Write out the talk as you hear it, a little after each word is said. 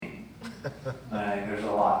There's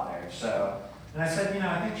a lot there. So, and I said,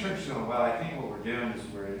 I think church is going well. I think what we're doing is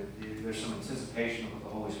there's some anticipation of what the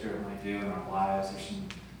Holy Spirit might do in our lives.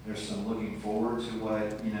 There's some looking forward to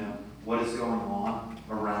what is going on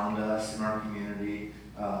around us in our community.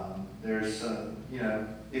 There's some,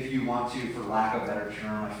 if you want to, for lack of a better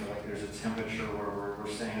term, I feel like there's a temperature where we're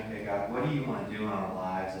saying, okay, God, what do you want to do in our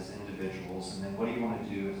lives as individuals? And then what do you want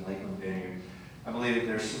to do as Lakeland Vineyard? I believe that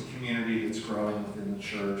there's some community that's growing within the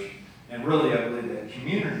church. And really, I believe that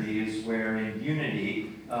community is where, in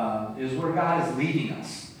unity, is where God is leading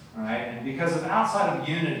us. Right? And because of outside of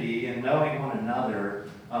unity and knowing one another,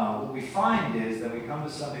 what we find is that we come to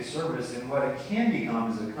Sunday service and what it can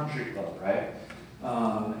become is a country club, right?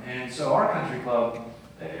 And so our country club,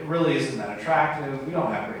 it really isn't that attractive. We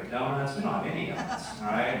don't have great donuts. We don't have any donuts,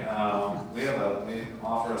 right? We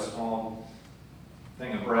offer a small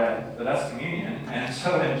thing of bread, but that's communion, and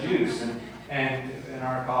soda and juice, and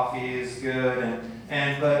our coffee is good,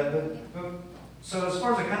 but so as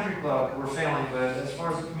far as a country club, we're failing, but as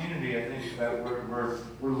far as a community, I think that we're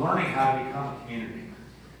learning how to become a community.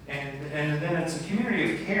 And then it's a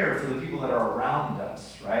community of care for the people that are around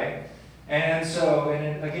us, right? And so,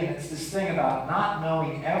 again, it's this thing about not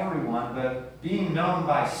knowing everyone, but being known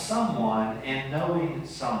by someone and knowing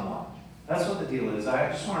someone. That's what the deal is. I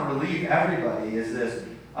just want to relieve everybody is this.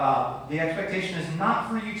 The expectation is not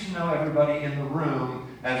for you to know everybody in the room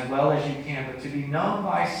as well as you can, but to be known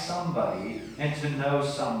by somebody and to know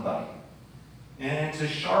somebody. And to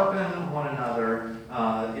sharpen one another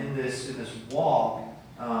in this walk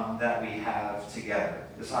that we have together,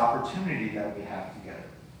 this opportunity that we have together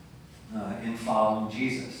in following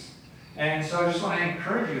Jesus. And so I just want to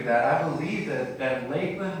encourage you that I believe that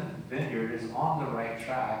Lakeland Vineyard is on the right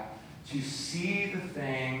track to see the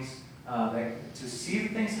things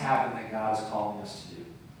happen that God is calling us to do.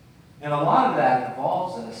 And a lot of that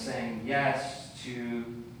involves us saying yes to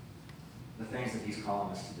the things that He's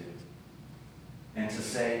calling us to do. And to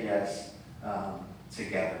say yes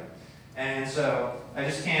together. And so I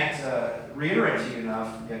just can't reiterate to you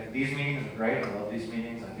enough, these meetings are great. I love these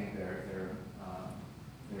meetings. I think they're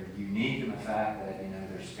unique in the fact that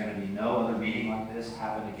there's going to be no other meeting like this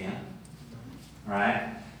happen again.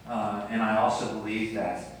 Right? And I also believe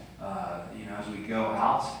that as we go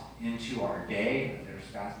out into our day,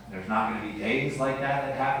 there's not going to be days like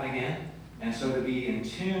that happen again. And so to be in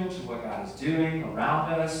tune to what God is doing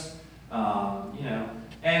around us,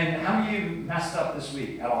 and how many of you messed up this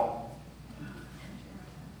week at all?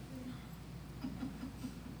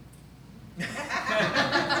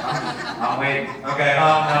 I'm waiting. Okay. No,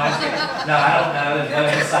 I don't know. There's no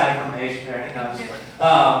inside information or anything.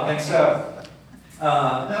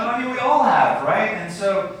 We all have, right?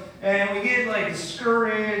 And we get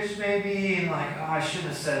discouraged maybe, and I shouldn't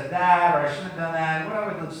have said that, or I shouldn't have done that. What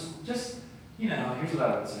I would just, here's what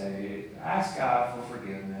I would say: ask God for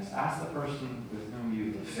forgiveness. Ask the person with whom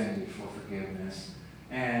you've offended for forgiveness,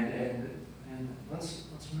 and let's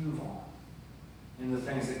move on in the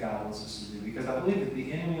things that God wants us to do. Because I believe that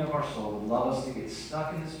the enemy of our soul would love us to get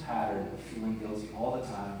stuck in this pattern of feeling guilty all the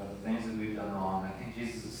time about the things that we've done wrong. I think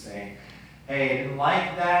Jesus is saying, hey, I didn't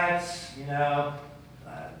like that,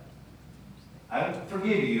 I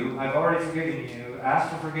forgive you. I've already forgiven you. Ask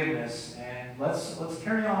for forgiveness, and let's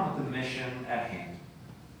carry on with the mission at hand.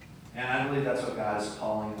 And I believe that's what God is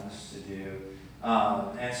calling us to do.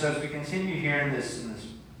 And so as we continue here in this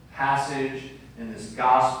passage, in this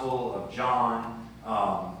Gospel of John,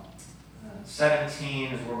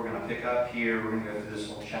 17 is where we're going to pick up here. We're going to go through this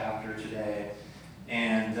whole chapter today.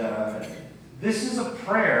 And this is a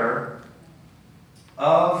prayer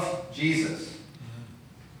of Jesus.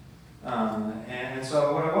 And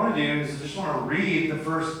so what I want to do is I just want to read the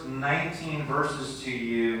first 19 verses to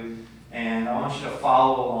you, and I want you to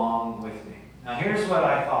follow along with me. Now here's what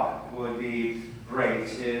I thought would be great,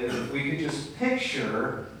 is if we could just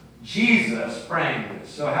picture Jesus praying this.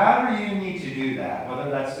 So however you need to do that,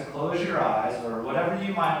 whether that's to close your eyes or whatever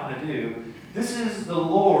you might want to do, this is the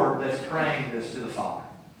Lord that's praying this to the Father.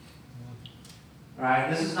 All right?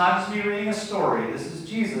 This is not just me reading a story. This is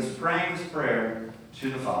Jesus praying this prayer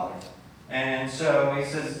to the Father. And so it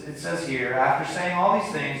says here, after saying all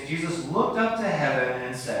these things, Jesus looked up to heaven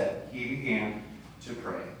and said, he began to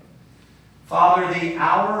pray, Father, the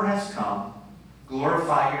hour has come.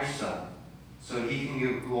 Glorify your Son, so he can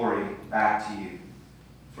give glory back to you.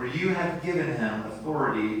 For you have given him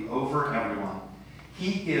authority over everyone.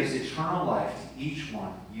 He gives eternal life to each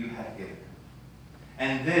one you have given him.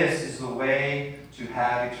 And this is the way to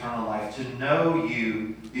have eternal life, to know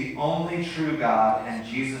you, the only true God, and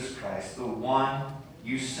Jesus Christ, the one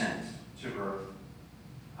you sent to earth.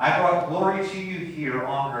 I brought glory to you here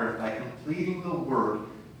on earth by completing the work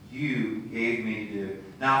you gave me to do.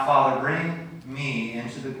 Now, Father, bring me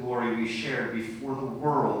into the glory we shared before the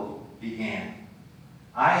world began.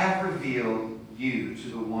 I have revealed you to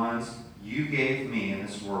the ones you gave me in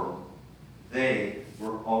this world. They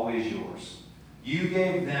were always yours. You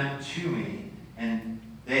gave them to me, and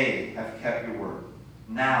they have kept your word.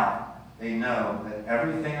 Now they know that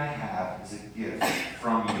everything I have is a gift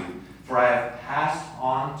from you, for I have passed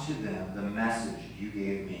on to them the message you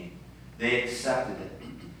gave me. They accepted it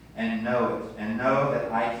and know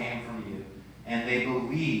that I came from you, and they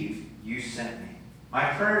believe you sent me. My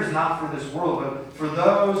prayer is not for this world, but for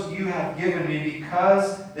those you have given me,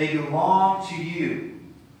 because they belong to you.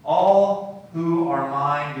 All who are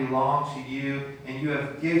mine belong to you, and you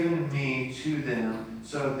have given me to them,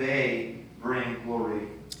 so they bring me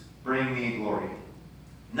glory.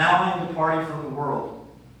 Now I am departing from the world.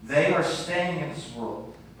 They are staying in this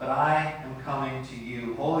world, but I am coming to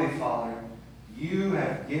you. Holy Father, you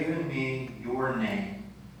have given me your name.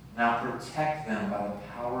 Now protect them by the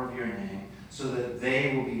power of your name, so that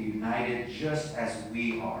they will be united just as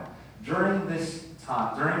we are. During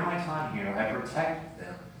my time here, I protected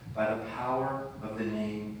them by the power of the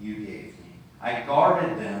name you gave me. I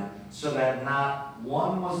guarded them so that not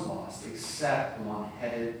one was lost except the one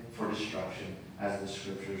headed for destruction, as the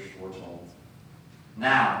scriptures foretold.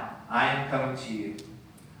 Now I am coming to you.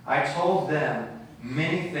 I told them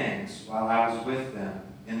many things while I was with them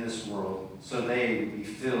in this world, so they would be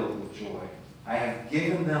filled with joy. I have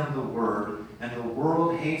given them the word, and the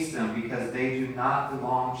world hates them because they do not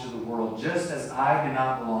belong to the world, just as I do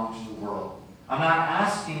not belong to the world. I'm not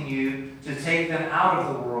asking you to take them out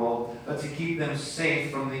of the world, but to keep them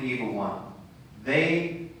safe from the evil one.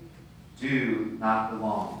 They do not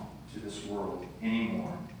belong to this world any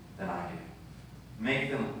more than I do.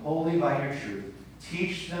 Make them holy by your truth.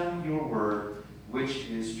 Teach them your word, which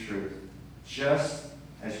is truth. Just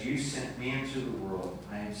as you sent me into the world,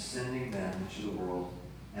 I am sending them into the world,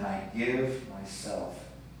 and I give myself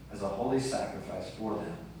as a holy sacrifice for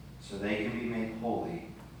them, so they can be made holy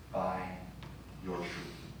by your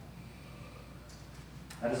truth.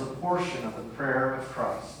 That is a portion of the prayer of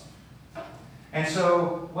Christ. And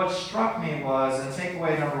so what struck me was, and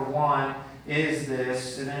takeaway number one is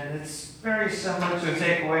this, and it's very similar to a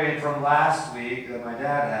takeaway from last week that my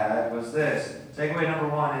dad had, was this. Takeaway number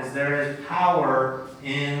one is there is power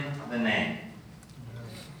in the name.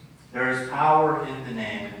 There is power in the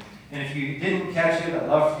name. And if you didn't catch it, I'd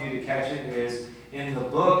love for you to catch it, is in the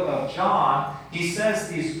book of John, he says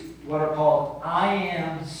these what are called I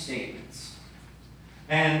am statements.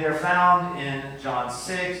 And they're found in John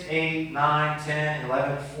 6, 8, 9, 10,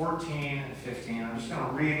 11, 14, and 15. I'm just going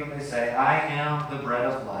to read what they say. I am the bread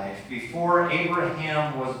of life. Before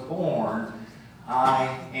Abraham was born, I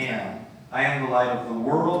am. I am the light of the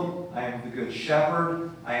world. I am the good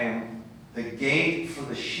shepherd. I am the gate for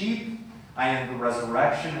the sheep. I am the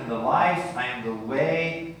resurrection and the life. I am the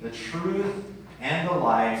way, the truth, and the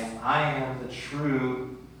life. I am the true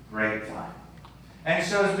grapevine. And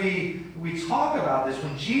so as we talk about this,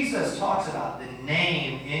 when Jesus talks about the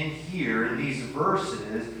name in here, in these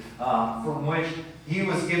verses, from which he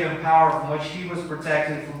was given power, from which he was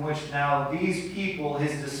protected, from which now these people,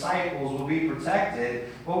 his disciples, will be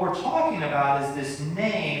protected, what we're talking about is this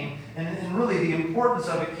name, and really the importance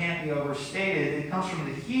of it can't be overstated. It comes from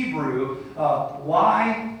the Hebrew YHWH.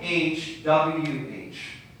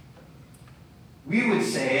 We would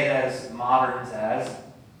say it as moderns as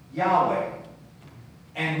Yahweh.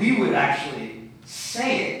 And we would actually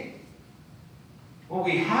say it. What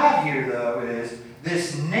we have here, though, is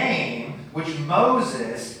this name, which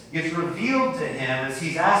Moses gets revealed to him as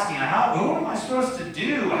he's asking, what am I supposed to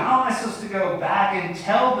do? How am I supposed to go back and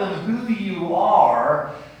tell them who you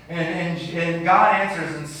are? And God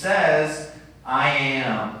answers and says, I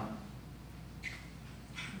am.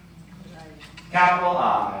 Capital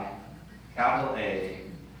I, capital A,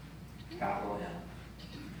 capital M.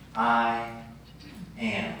 I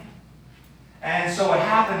am. And so what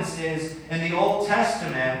happens is, in the Old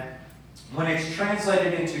Testament, when it's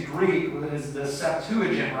translated into Greek, is the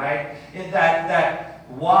Septuagint, right? That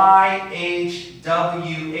YHWH,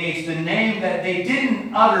 the name that they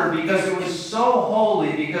didn't utter because it was so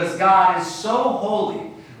holy, because God is so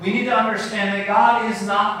holy. We need to understand that God is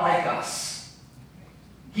not like us.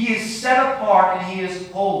 He is set apart and He is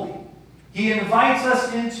holy. He invites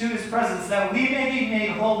us into His presence that we may be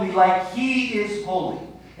made holy like He is holy.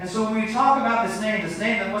 And so when we talk about this name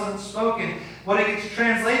that wasn't spoken, what it gets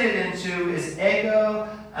translated into is ego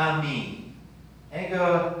ami.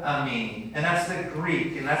 Ego eimi. And that's the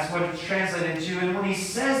Greek, and that's what it's translated to. And when he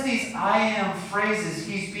says these I am phrases,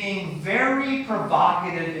 he's being very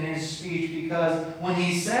provocative in his speech, because when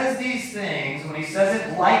he says these things, when he says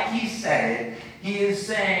it like he said it, he is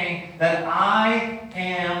saying that I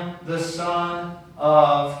am the Son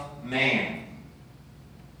of Man.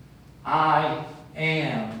 I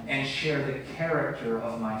am and share the character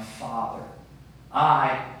of my Father.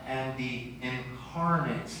 I am the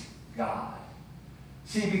incarnate God.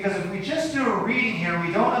 See, because if we just do a reading here,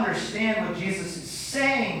 we don't understand what Jesus is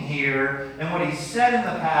saying here and what he said in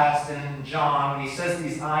the past and in John when he says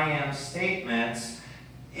these I am statements.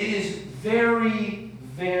 It is very,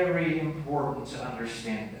 very important to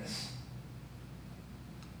understand this.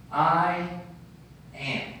 I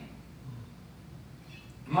am.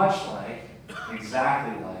 Much like,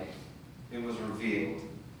 exactly like, it was revealed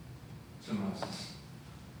to Moses.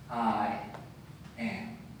 I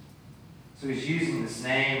am. So he's using this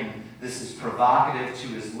name, and this is provocative to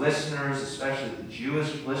his listeners, especially the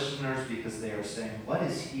Jewish listeners, because they are saying, what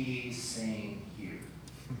is he saying here?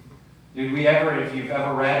 Did we ever, if you've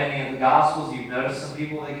ever read any of the Gospels, you've noticed some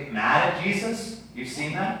people that get mad at Jesus? You've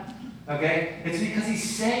seen that? Okay? It's because he's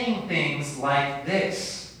saying things like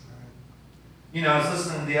this. You know, I was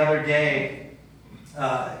listening the other day,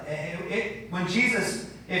 when Jesus,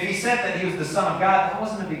 if he said that he was the Son of God, that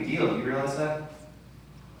wasn't a big deal. Do you realize that?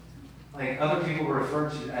 Like, other people were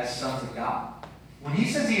referred to as sons of God. When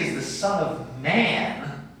he says he is the Son of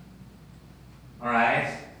Man, all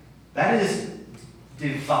right, that is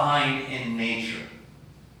divine in nature.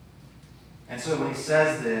 And so when he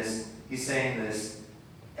says this, he's saying this,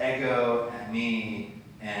 ego eimi,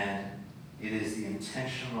 and it is the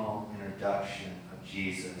intentional introduction of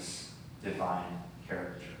Jesus' divine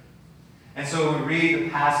character. And so when we read the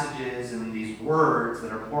passages and these words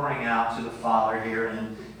that are pouring out to the Father here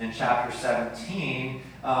in chapter 17,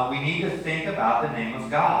 we need to think about the name of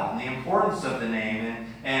God and the importance of the name,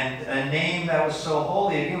 and a name that was so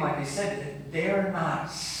holy. Again, like I said, dare not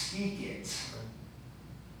speak it.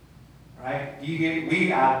 Right?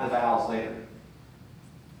 We added the vowels later.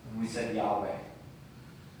 And we said Yahweh.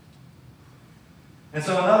 And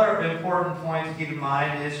so another important point to keep in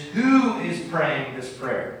mind is, who is praying this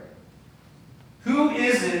prayer? Who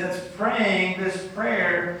is it that's praying this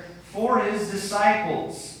prayer for his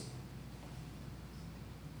disciples?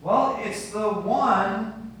 Well, it's the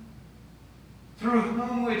one through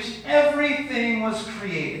whom which everything was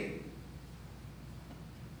created.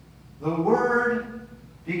 The Word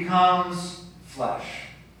becomes flesh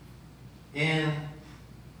in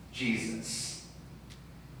Jesus.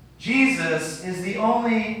 Jesus is the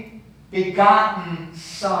only begotten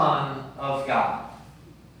Son of God.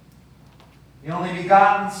 The only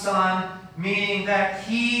begotten Son, meaning that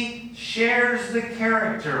he shares the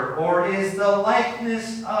character or is the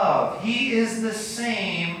likeness of. He is the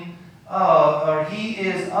same of, or he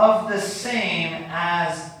is of the same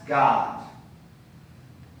as God.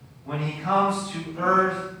 When he comes to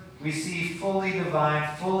earth, we see fully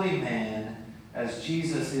divine, fully man, as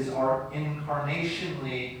Jesus is our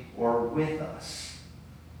incarnationally or with us.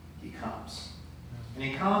 He comes. And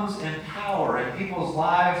he comes in power, and people's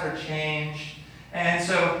lives are changed. And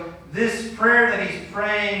so this prayer that he's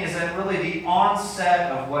praying is at really the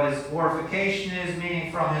onset of what his glorification is,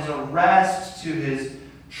 meaning from his arrest to his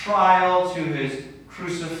trial, to his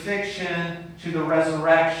crucifixion, to the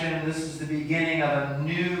resurrection. This is the beginning of a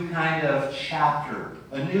new kind of chapter,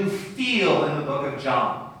 a new feel in the book of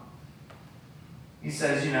John. He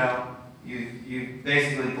says, you know, you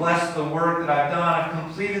basically blessed the work that I've done. I've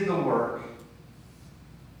completed the work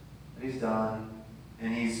that he's done.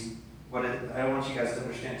 And I want you guys to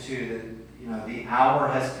understand too that, you know, the hour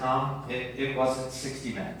has come. It wasn't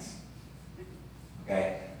 60 minutes.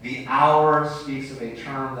 Okay? The hour speaks of a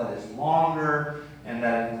term that is longer and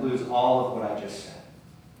that includes all of what I just said.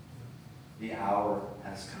 The hour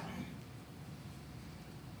has come.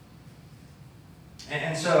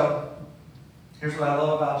 And so, here's what I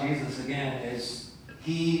love about Jesus again, is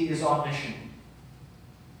he is on mission.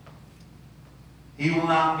 He will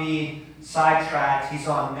not be sidetracked. He's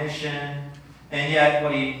on mission. And yet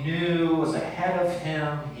what he knew was ahead of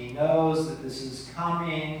him. He knows that this is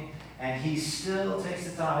coming. And he still takes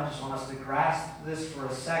the time. I just want us to grasp this for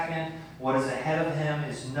a second. What is ahead of him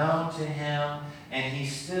is known to him. And he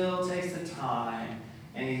still takes the time.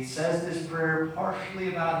 And he says this prayer partially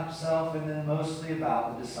about himself and then mostly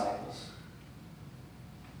about the disciples.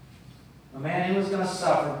 The man who is going to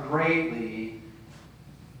suffer greatly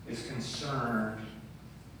is concerned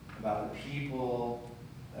about the people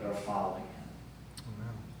that are following him.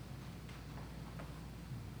 Amen.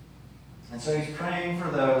 And so he's praying for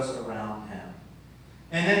those around him.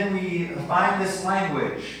 And then we find this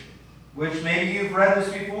language, which maybe you've read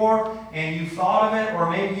this before and you thought of it, or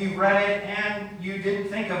maybe you've read it and you didn't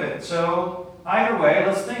think of it. So either way,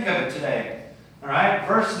 let's think of it today. All right,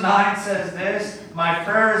 verse 9 says this, "My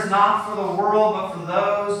prayer is not for the world, but for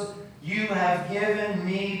those you have given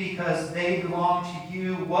me because they belong to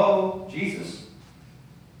you." Whoa, Jesus.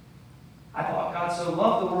 I thought God so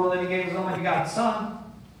loved the world that he gave his only begotten Son.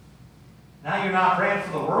 Now you're not praying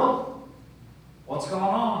for the world? What's going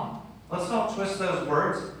on? Let's don't twist those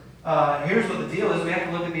words. Here's what the deal is. We have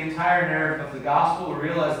to look at the entire narrative of the gospel. We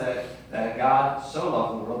realize that God so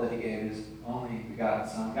loved the world that he gave his only begotten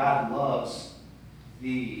Son. God loves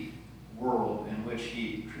the world in which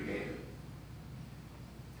he created.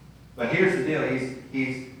 But here's the deal.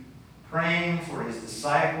 He's praying for his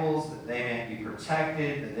disciples that they may be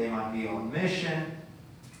protected, that they might be on mission.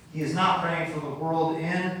 He is not praying for the world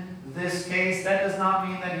in this case. That does not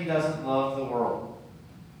mean that he doesn't love the world.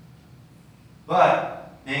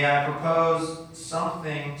 But may I propose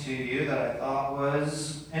something to you that I thought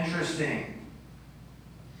was interesting.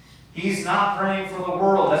 He's not praying for the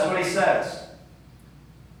world. That's what he says.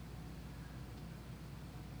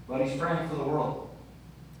 But he's praying for the world.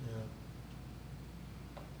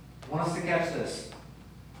 I want us to catch this.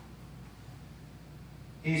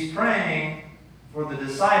 He's praying for the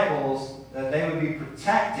disciples that they would be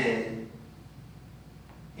protected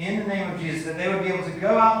in the name of Jesus, that they would be able to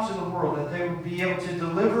go out to the world, that they would be able to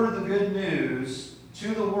deliver the good news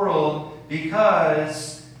to the world,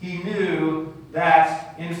 because he knew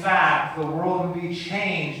that, in fact, the world would be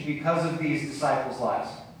changed because of these disciples' lives.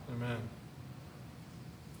 Amen.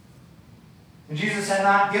 And Jesus had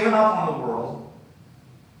not given up on the world.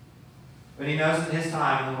 But he knows that his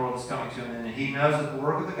time in the world is coming to an end, and he knows that the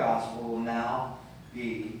work of the gospel will now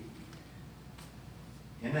be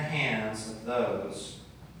in the hands of those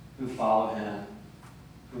who follow him,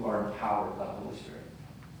 who are empowered by the Holy Spirit.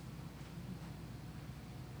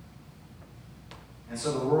 And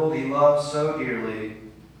so the world he loves so dearly,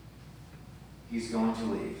 he's going to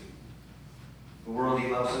leave. The world he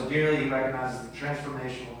loves so dearly, he recognizes that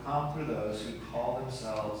transformation will come through those who call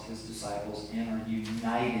themselves his disciples and are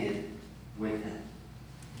united with him.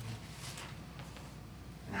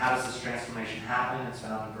 And how does this transformation happen? It's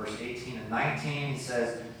found in verse 18 and 19. He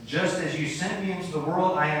says, "Just as you sent me into the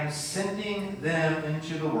world, I am sending them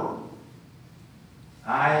into the world.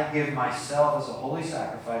 I give myself as a holy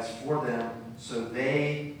sacrifice for them, so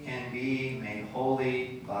they can be made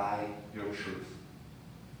holy by your truth."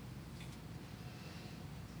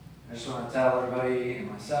 I just want to tell everybody and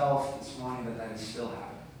myself this morning that is still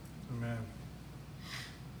happening. Amen.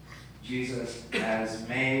 Jesus has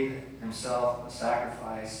made himself a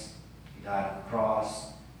sacrifice. He died on the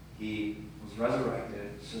cross. He was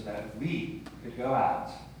resurrected so that we could go out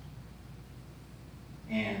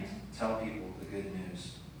and tell people the good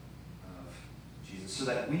news of Jesus, so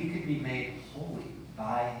that we could be made holy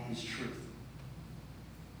by his truth.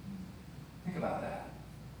 Think about that.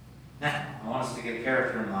 Now, I want us to get a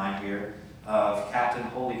character in mind here of Captain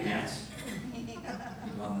Holy Pants,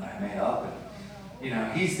 the one that I made up. And,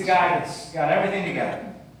 he's the guy that's got everything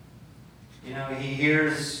together. He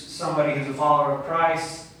hears somebody who's a follower of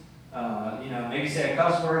Christ, maybe say a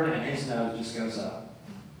cuss word, and his nose just goes up.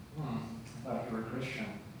 I thought you were a Christian.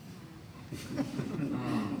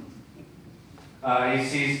 He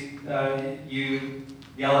sees you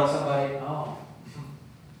yell at somebody. Oh.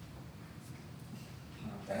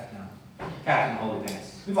 Captain Holy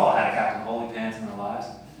Pants. We've all had a Captain Holy Pants in our lives.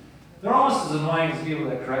 They're almost as annoying as people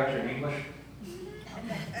that correct your English.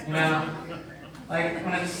 Like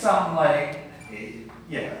when it's something like,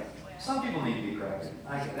 yeah, some people need to be corrected.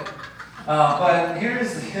 I get it. But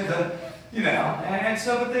here's but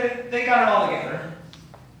they got it all together.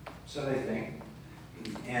 So they think.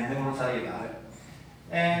 And they won't tell you about it.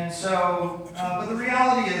 And so, but the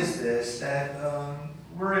reality is this, that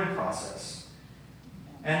we're in process.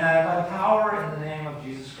 And that by the power in the name of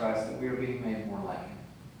Jesus Christ, that we are being made more like him.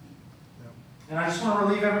 Yep. And I just want to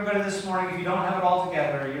relieve everybody this morning, if you don't have it all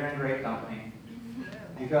together, you're in great company.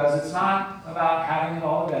 Because it's not about having it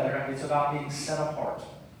all together, it's about being set apart.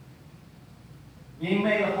 Being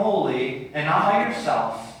made holy, and not by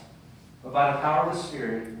yourself, but by the power of the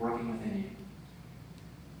Spirit working within you.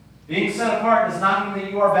 Being set apart does not mean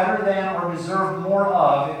that you are better than or deserve more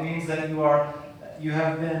of. It means that you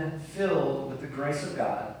have been filled with the grace of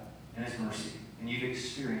God and his mercy, and you've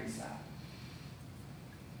experienced that.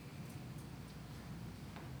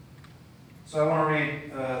 So I want to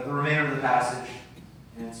read the remainder of the passage,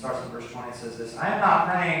 and it starts in verse 20. It says this: "I am not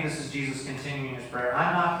praying," this is Jesus continuing his prayer,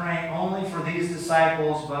 "I'm not praying only for these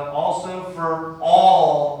disciples, but also for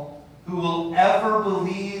all who who will ever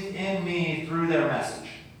believe in me through their message.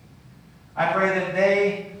 I pray that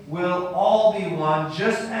they will all be one,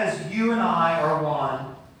 just as you and I are one.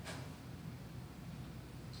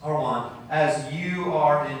 As you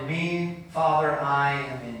are in me, Father, I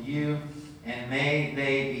am in you, and may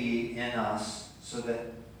they be in us, so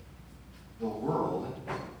that the world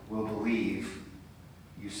will believe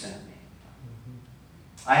you sent me.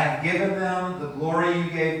 I have given them the glory you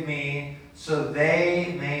gave me, so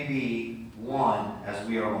they may be one as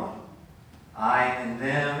we are one. I am in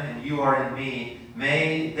them, and you are in me.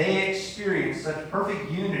 May they experience such perfect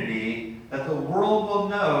unity that the world will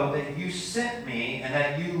know that you sent me and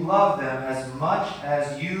that you love them as much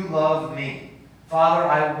as you love me. Father,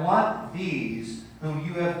 I want these whom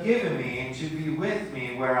you have given me to be with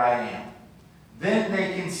me where I am. Then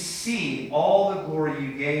they can see all the glory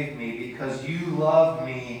you gave me because you loved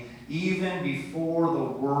me even before the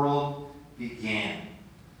world began.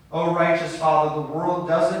 O righteous Father, the world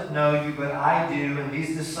doesn't know you, but I do, and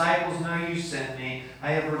these disciples know you sent me.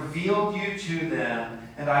 I have revealed you to them,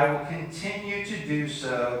 and I will continue to do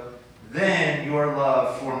so. Then your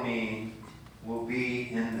love for me will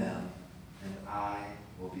be in them, and I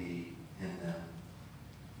will be in them.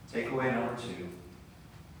 Takeaway number 2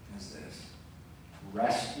 is this.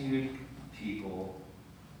 Rescued people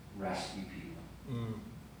rescue people.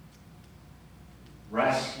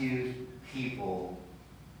 Rescued people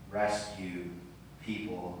rescue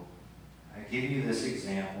people. I give you this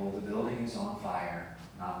example. The building is on fire.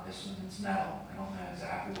 Not this one, it's metal. I don't know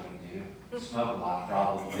exactly what you do. Smoke a lot,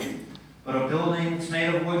 probably. But a building that's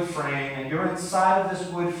made of wood frame, and you're inside of this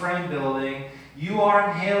wood frame building. You are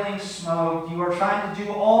inhaling smoke. You are trying to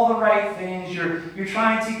do all the right things. You're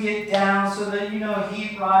trying to get down so that,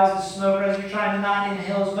 heat rises, smoke rises. You're trying to not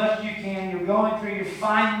inhale as much as you can. You're going through, you're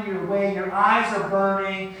finding your way. Your eyes are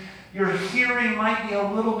burning. Your hearing might be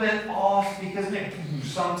a little bit off because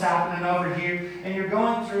something's happening over here. And you're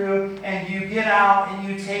going through and you get out and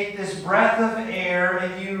you take this breath of air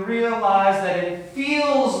and you realize that it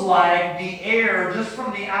feels like the air just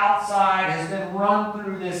from the outside has been run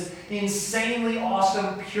through this insanely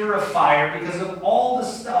awesome purifier because of all the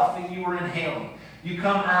stuff that you were inhaling. You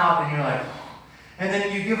come out and you're like, and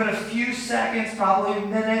then you give it a few seconds, probably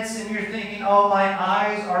minutes, and you're thinking, oh, my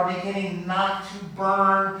eyes are beginning not to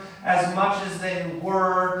burn as much as they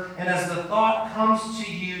were. And as the thought comes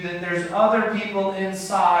to you that there's other people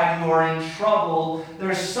inside who are in trouble,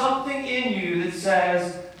 there's something in you that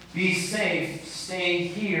says, be safe, stay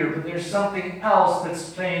here. But there's something else that's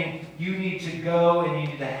saying you need to go and you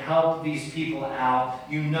need to help these people out.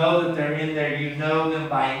 You know that they're in there. You know them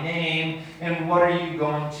by name. And what are you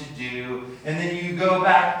going to do? And then you go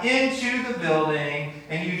back into the building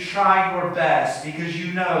and you try your best because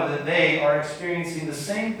you know that they are experiencing the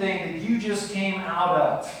same thing that you just came out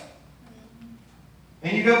of.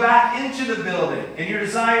 And you go back into the building, and your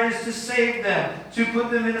desire is to save them, to put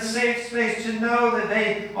them in a safe space, to know that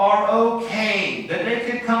they are okay, that they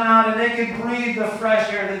could come out and they could breathe the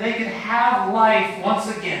fresh air, that they could have life once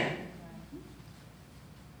again.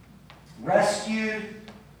 Rescued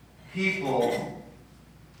people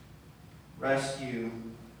rescue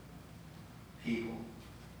people.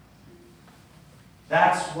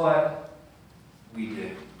 That's what we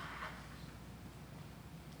do.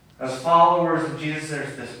 As followers of Jesus,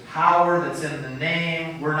 there's this power that's in the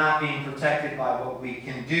name. We're not being protected by what we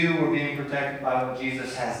can do. We're being protected by what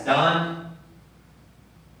Jesus has done.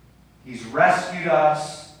 He's rescued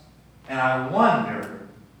us. And I wonder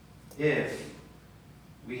if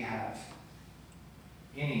we have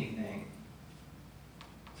anything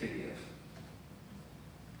to give.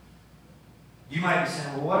 You might be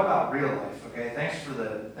saying, well, what about real life? Okay, thanks for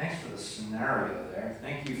the scenario there.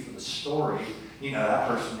 Thank you for the story. That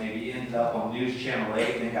person maybe ended up on News Channel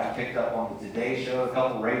 8, then got picked up on the Today Show, a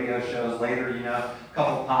couple radio shows later, a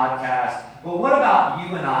couple podcasts. But what about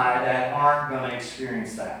you and I that aren't going to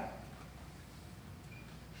experience that?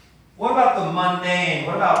 What about the mundane?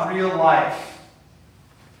 What about real life?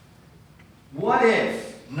 What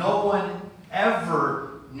if no one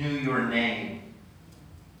ever knew your name,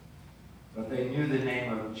 but they knew the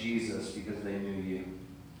name of Jesus because they knew you?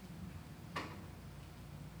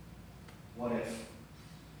 What if?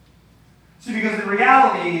 See, because the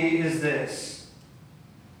reality is this.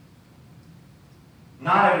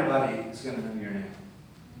 Not everybody is going to know your name.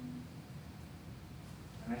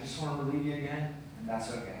 And I just want to believe you again, and that's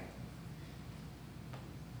okay.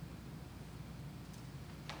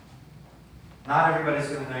 Not everybody's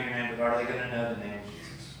going to know your name, but are they going to know the name of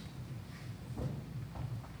Jesus?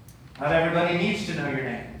 Not everybody needs to know your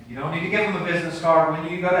name. You don't need to give them a business card.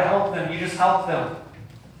 When you go to help them, you just help them.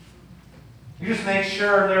 You just make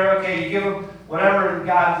sure they're okay. You give them whatever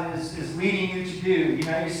God is leading you to do. You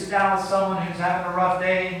know, you sit down with someone who's having a rough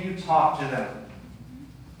day and you talk to them.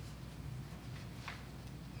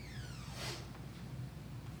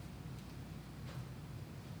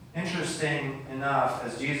 Interesting enough,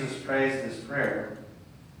 as Jesus prays this prayer,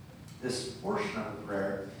 this portion of the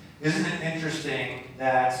prayer, isn't it interesting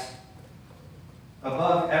that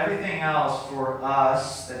above everything else for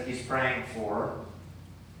us that he's praying for,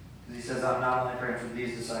 because he says, I'm not only praying for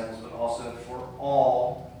these disciples, but also for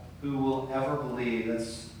all who will ever believe.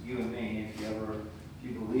 That's you and me. If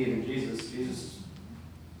you believe in Jesus, Jesus is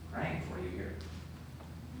praying for you here.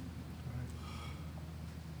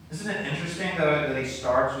 Isn't it interesting, though, that he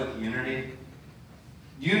starts with unity?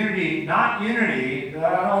 Unity, not unity.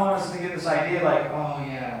 I don't want us to get this idea like, oh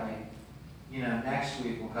yeah, next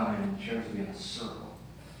week we'll come in and chairs will be in a circle.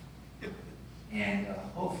 And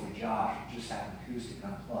hopefully Josh will just have an acoustic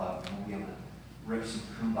unplugged and we'll be able to rip some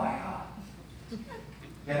kumbaya.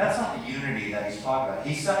 Yeah, that's not the unity that he's talking about.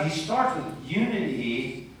 He starts with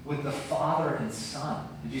unity with the Father and Son.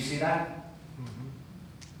 Did you see that?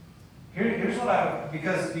 Here's what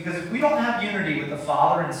because if we don't have unity with the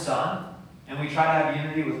Father and Son, and we try to have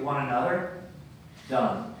unity with one another,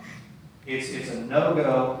 done. It's a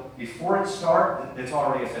no-go. Before it starts, it's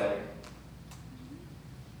already a failure.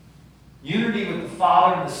 Unity with the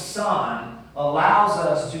Father and the Son allows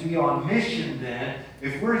us to be on mission then.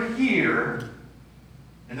 If we're here,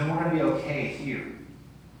 and then we're going to be okay here.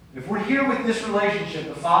 If we're here with this relationship,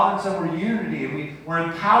 the Father and Son, we're unity, and we're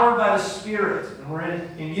empowered by the Spirit, and we're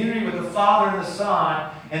in unity with the Father and the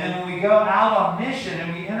Son, and then when we go out on mission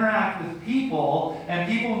and we interact with people, and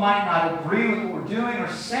people might not agree with what we're doing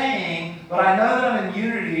or saying, but I know that I'm in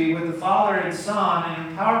unity with the Father and Son and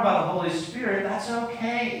empowered by the Holy Spirit, that's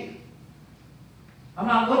okay. I'm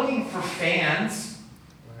not looking for fans.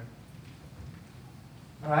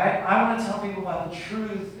 All right? I want to tell people about the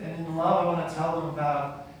truth, and in love I want to tell them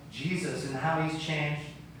about Jesus and how he's changed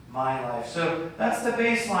my life. So that's the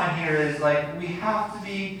baseline here is like we have to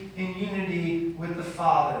be in unity with the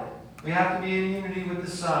Father. We have to be in unity with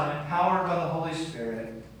the Son, empowered by the Holy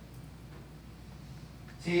Spirit.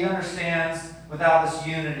 See, he understands without this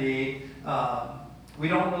unity, we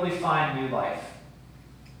don't really find new life.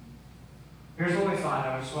 Here's what we find.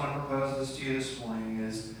 I just want to propose this to you this morning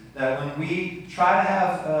is that when we try to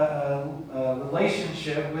have a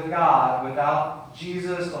relationship with God without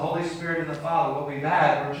Jesus, the Holy Spirit, and the Father, what we've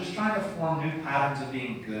had, we're just trying to form new patterns of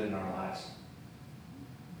being good in our lives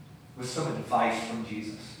with some advice from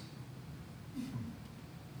Jesus.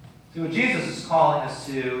 See, what Jesus is calling us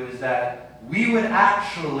to is that we would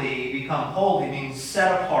actually become holy, meaning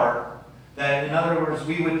set apart. That, in other words,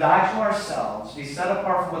 we would die to ourselves, be set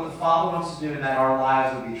apart from what the Father wants to do, and that our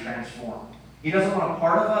lives would be transformed. He doesn't want a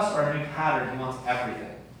part of us or a new pattern. He wants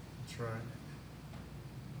everything. That's right.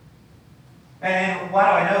 And why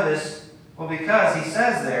do I know this? Well, because he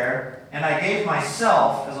says there, and I gave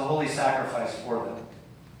myself as a holy sacrifice for them.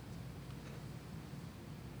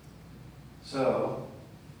 So,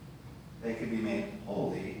 they could be made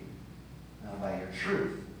holy by your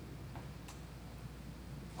truth.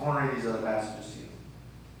 I want to read these other passages to you.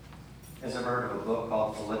 You guys ever heard of a book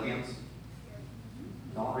called Philippians?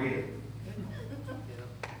 Don't read it.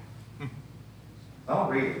 Don't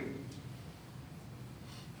read it.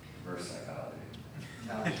 Verse psychology.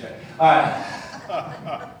 No, check. All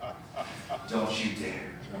right. Don't you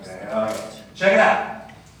dare. Okay. All right. Check it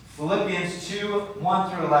out. Philippians 2, 1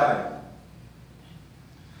 through 11.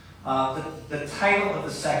 The title of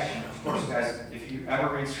the section, of course, guys, if you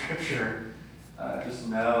ever read Scripture, just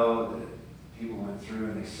know that people went through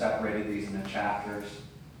and they separated these into chapters.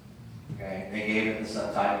 Okay, they gave it the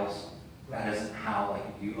subtitles. That isn't how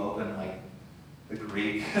you open the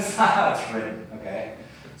Greek. That's not how it's written. Okay,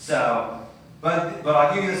 so but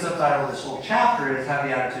I'll give you the subtitle of this whole chapter is "Have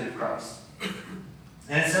the Attitude of Christ,"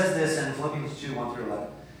 and it says this in Philippians 2, 1 through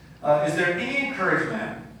 11. Is there any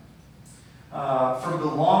encouragement from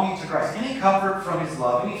belonging to Christ, any comfort from His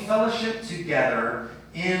love, any fellowship together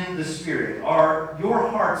in the Spirit? Are your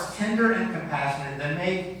hearts tender and compassionate that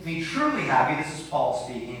make me truly happy? This is Paul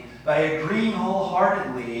speaking. By agreeing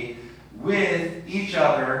wholeheartedly with each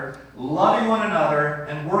other, loving one another,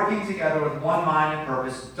 and working together with one mind and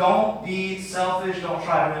purpose. Don't be selfish. Don't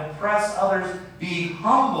try to impress others. Be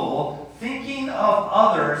humble, thinking of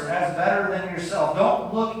others as better than yourself.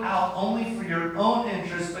 Don't look out only for your own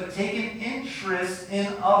interests, but take an interest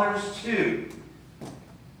in others too.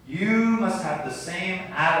 You must have the same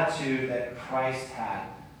attitude that Christ had.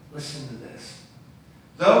 Listen to this.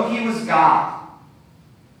 Though he was God,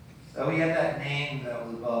 though he had that name that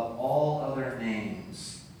was above all other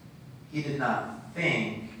names, he did not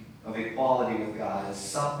think of equality with God as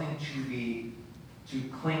something to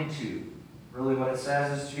cling to. Really what it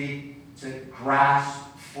says is to grasp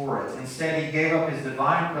for it. Instead, he gave up his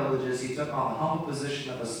divine privileges. He took on the humble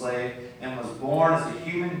position of a slave and was born as a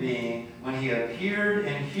human being. When he appeared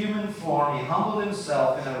in human form, he humbled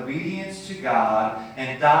himself in obedience to God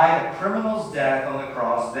and died a criminal's death on the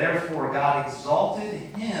cross. Therefore, God exalted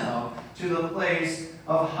him to the place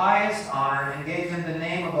of highest honor and gave him the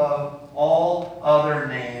name above all other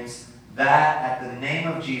names, that at the name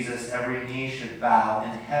of Jesus every knee should bow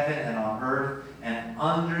in heaven and on earth and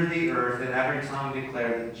under the earth, and every tongue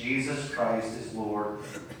declare that Jesus Christ is Lord,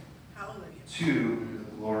 to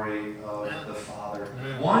the glory of the Father.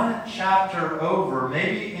 One chapter over,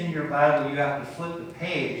 maybe in your Bible you have to flip the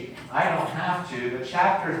page. I don't have to, but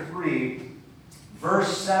chapter 3,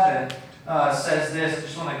 verse 7 says this. I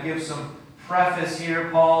just want to give some preface here.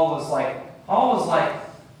 Paul was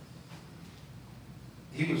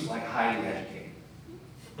highly educated.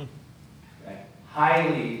 Okay?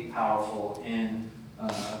 Highly powerful in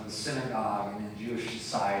the synagogue and in Jewish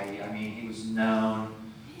society. I mean, he was known.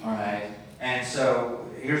 All right. And so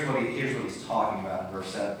here's what he's talking about in verse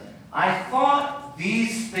 7. I thought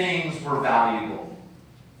these things were valuable.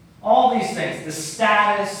 All these things, the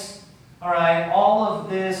status, all right, all of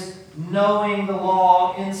this, knowing the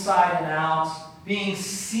law inside and out, being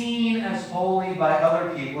seen as holy by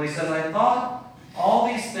other people. He says, I thought all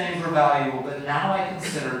these things were valuable, but now I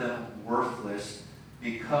consider them worthless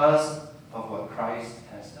because of what Christ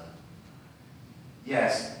has done.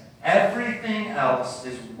 Yes, everything else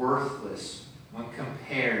is worthless when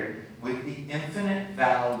compared with the infinite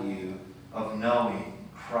value of knowing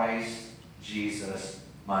Christ Jesus,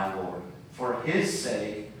 my Lord. For his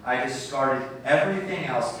sake, I discarded everything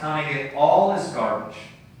else, counting it all as garbage,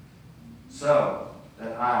 so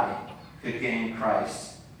that I could gain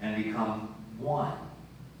Christ and become one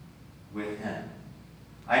with him.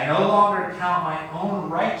 I no longer count my own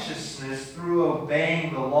righteousness through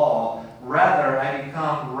obeying the law. Rather, I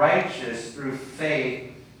become righteous through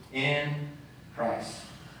faith in Christ.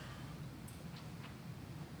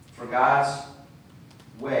 For God's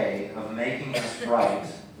way of making us right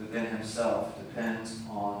within himself depends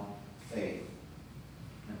on faith.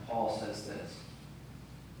 And Paul says this: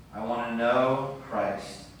 I want to know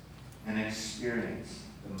Christ and experience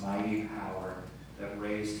the mighty power that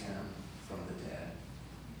raised him from the dead.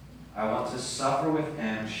 I want to suffer with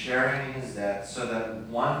him, sharing in his death, so that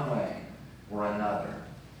one way or another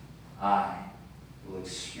I will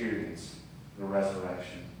experience the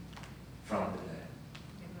resurrection from the dead.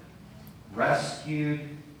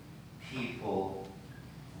 Rescued people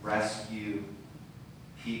rescue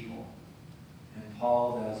people. And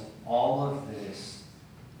Paul does all of this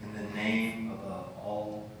in the name above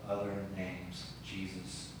all other names,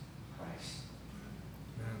 Jesus Christ.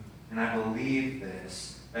 Amen. And I believe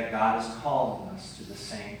this, that God is calling us to the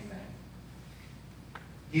same thing.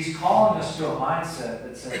 He's calling us to a mindset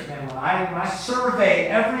that says, man, when I survey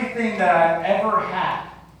everything that I've ever had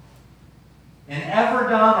and ever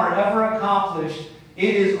done or ever accomplished,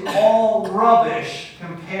 it is all rubbish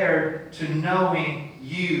compared to knowing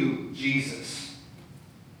you, Jesus.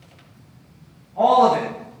 All of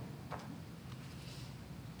it.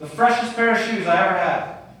 The freshest pair of shoes I ever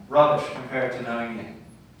had, rubbish compared to knowing you.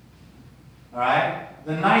 All right?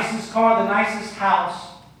 The nicest car, the nicest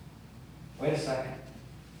house. Wait a second.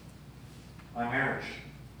 My marriage.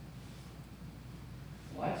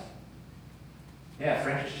 What? Yeah,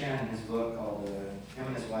 Francis Chan in his book called, him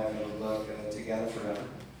and his wife wrote a book, Together Forever.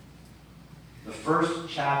 The first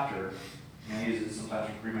chapter, and I use it sometimes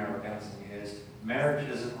for premarital counseling, is marriage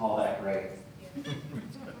isn't all that great.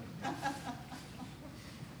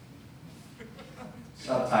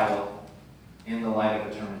 Subtitle, In the Light of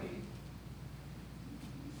Eternity.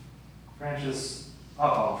 Francis,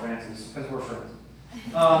 I'll call him Francis because we're friends.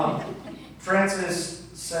 Francis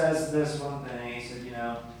says this one thing. He said,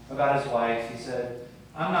 about his wife, he said,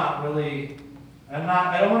 I don't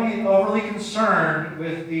want to get overly concerned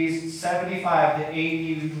with these 75 to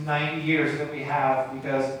 80, 90 years that we have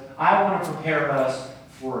because I want to prepare us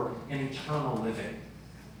for an eternal living.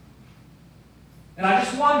 And I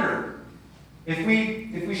just wonder if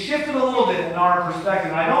we shifted a little bit in our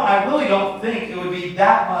perspective. I really don't think it would be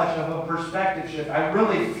that much of a perspective shift. I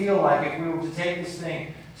really feel like if we were to take this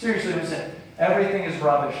thing seriously and say, everything is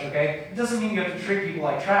rubbish, okay? It doesn't mean you have to treat people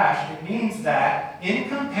like trash. It means that in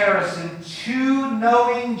comparison to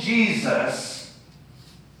knowing Jesus,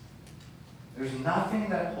 there's nothing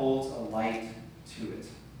that holds a light to it.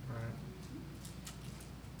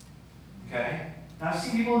 Okay? Now I've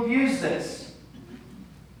seen people abuse this.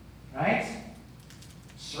 Right?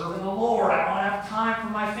 serving the Lord. I don't have time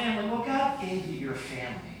for my family. Well, God gave you your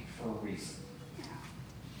family for a reason.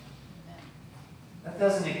 That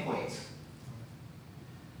doesn't equate.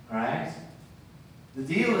 All right? The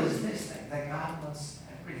deal is this thing, that God wants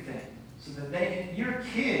everything. So that your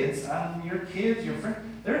kids, your friends,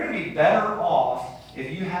 they're going to be better off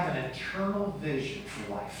if you have an eternal vision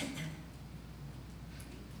for life.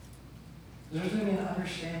 There's going to be an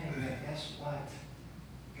understanding that, guess what?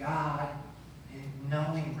 God, in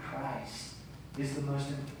knowing Christ, is the most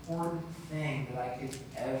important thing that I could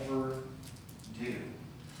ever do.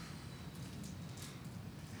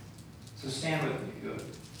 So stand with me, good.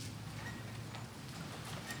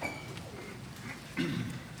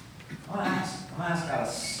 I'm going to ask God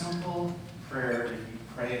a simple prayer if you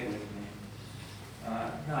pray it with me.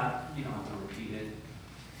 You don't have to repeat it,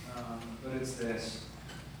 but it's this.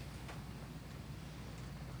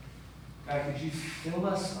 God, could you fill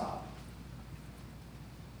us up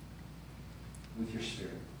with your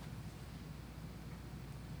Spirit?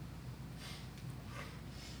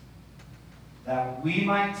 That we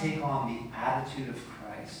might take on the attitude of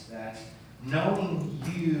Christ, that knowing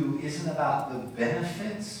you isn't about the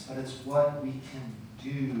benefits, but it's what we can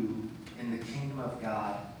do in the kingdom of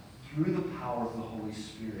God through the power of the Holy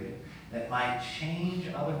Spirit that might change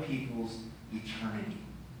other people's eternity.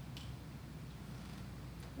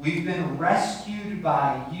 We've been rescued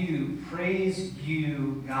by you. Praise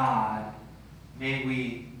you, God. May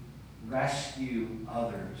we rescue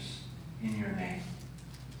others in your name.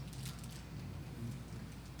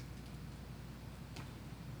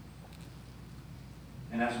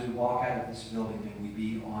 And as we walk out of this building, may we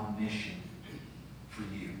be on mission for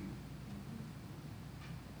you.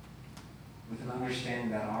 With an understanding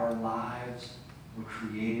that our lives were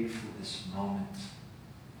created for this moment.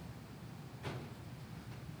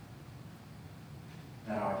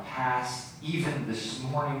 That our past, even this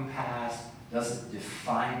morning past, doesn't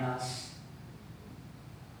define us.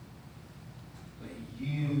 But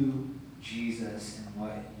you, Jesus, and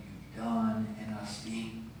what you've done, and us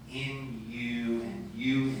being in you, and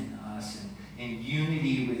you in us, and in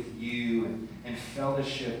unity with you, and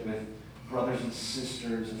fellowship with brothers and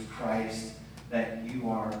sisters of Christ, that you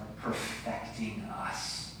are perfecting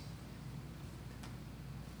us.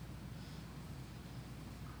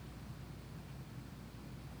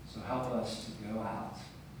 So help us to go out,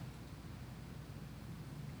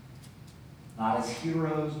 not as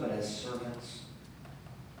heroes, but as servants,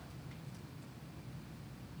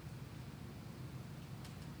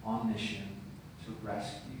 on mission to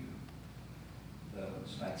rescue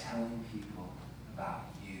those by telling people about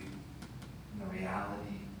you and the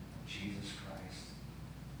reality of Jesus Christ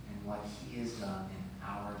and what he has done in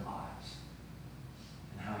our lives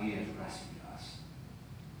and how he has rescued us.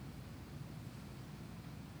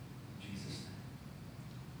 In Jesus'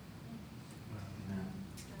 name.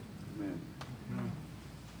 Amen. Amen.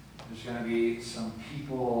 There's going to be some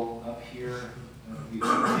people up here that will be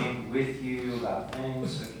praying with you about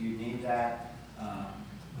things. So if you need that,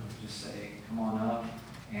 just say, come on up.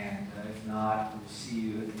 And if not, we'll see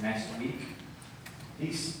you next week.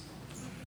 Peace.